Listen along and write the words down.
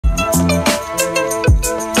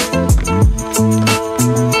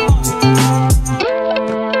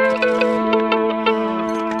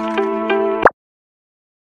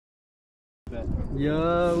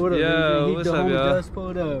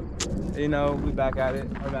We back at it.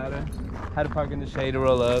 About it. Had to park in the shade to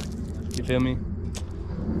roll up. You feel me?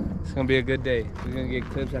 It's gonna be a good day. We're gonna get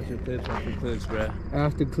clips after clips after clips, bro.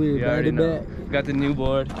 After clip, you already know. Got the new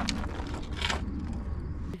board.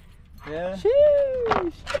 Yeah.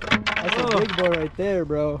 Sheesh. That's a big board right there,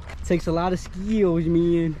 bro. Takes a lot of skills,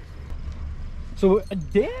 man. So,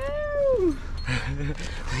 damn. Look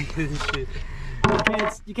at this shit.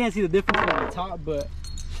 You can't see the difference from the top, but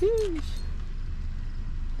sheesh.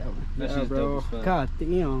 That Yeah, shit's bro. dope as fuck. God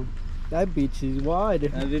damn. That bitch is wide.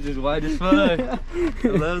 That bitch is wide as fuck. I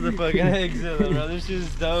love the fucking exit, bro. This shit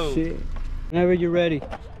is dope. Shit. Whenever you're ready.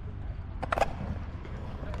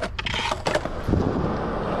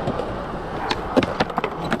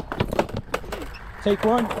 Take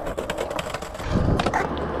one.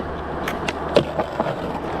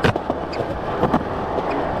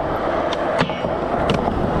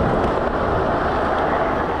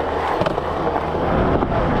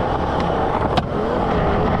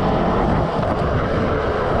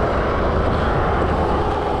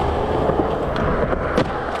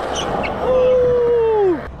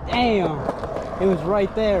 It was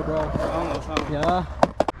right there, bro. Almost, huh? Yeah.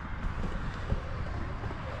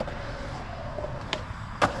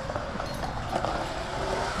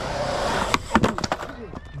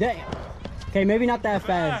 Damn. Okay, maybe not that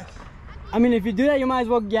fast. I mean, if you do that, you might as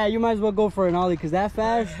well, yeah, you might as well go for an ollie, because that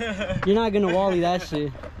fast, you're not gonna wally that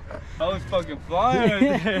shit. I was fucking flying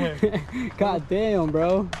right there. God damn,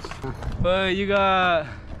 bro. But you got...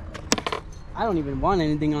 I don't even want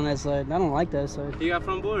anything on that side. I don't like that side. You got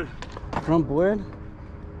front board. Front board?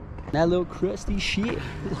 That little crusty shit.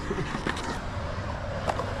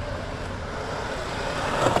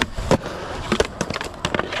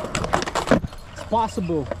 It's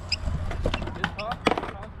possible.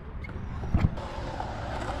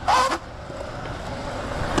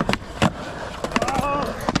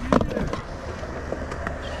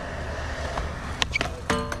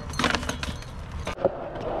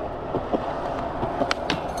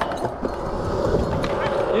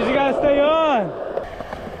 You just gotta stay on.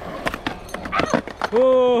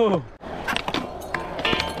 Whoa.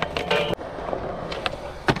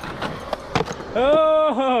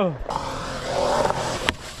 Oh.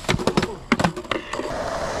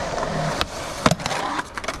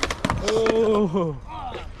 Oh.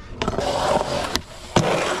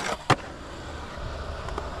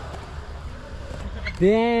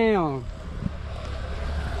 Damn.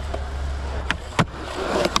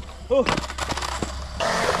 Oh.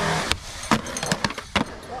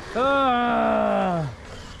 Ah.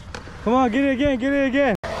 Come on, get it again, get it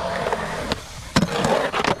again.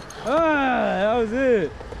 Ah, that was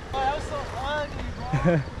it. Oh, that was so ugly,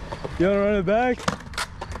 bro. You wanna run it back?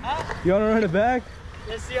 Huh? You wanna run it back?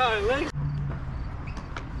 Let's see how it looks.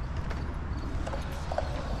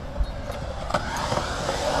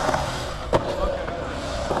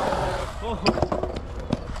 Oh.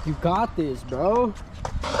 You got this, bro.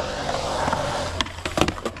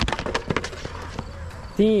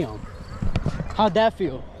 Damn. How'd that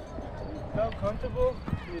feel? Felt comfortable.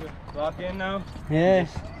 Need to lock in now. Yeah.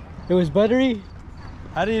 It was buttery.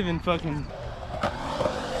 I didn't even fucking...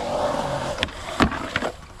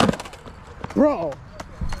 Bro,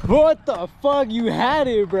 what the fuck? You had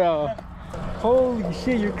it, bro. Holy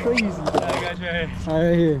shit, you're crazy. I got you right here. All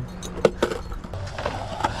right, here.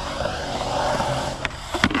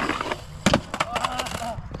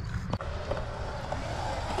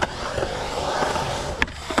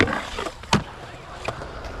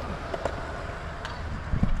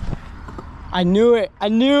 I knew it. I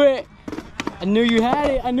knew it. I knew you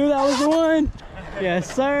had it. I knew that was the one.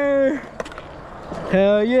 Yes, sir.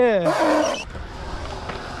 Hell yeah.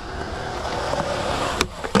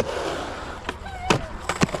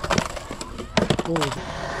 Oh.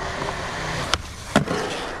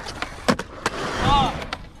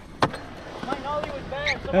 My nollie was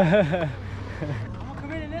bad. So I'm gonna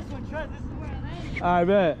come in this one, Trent. This is where I landed. I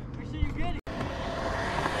bet. Make sure you get it.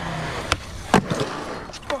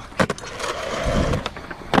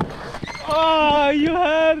 Oh, you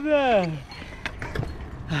had that.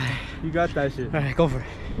 You got that shit. All right, go for it.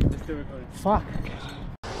 It's still recording. Fuck.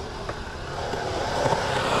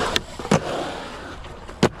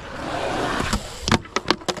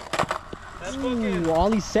 That's fucking... Ooh,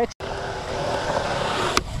 Ollie sex.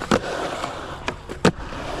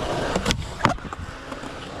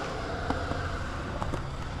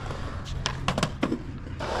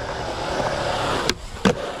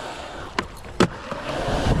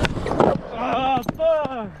 Oh,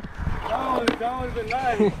 fuck. That would've been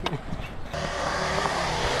nice.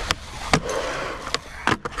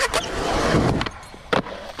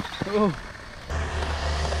 Oh.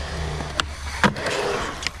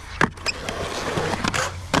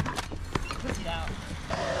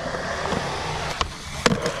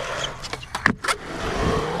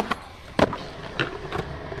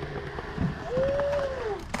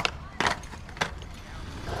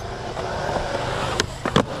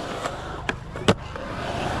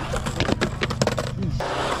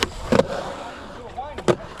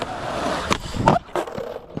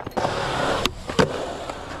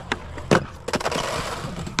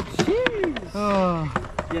 Oh,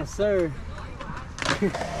 yes, sir.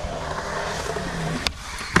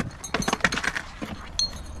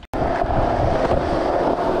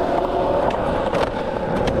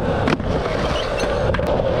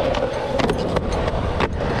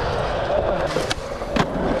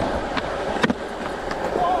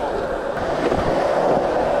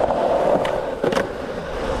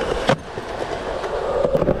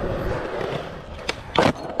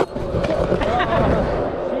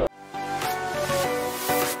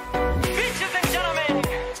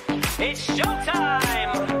 It's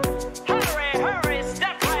showtime! Hurry, hurry,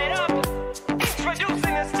 step right up! Introducing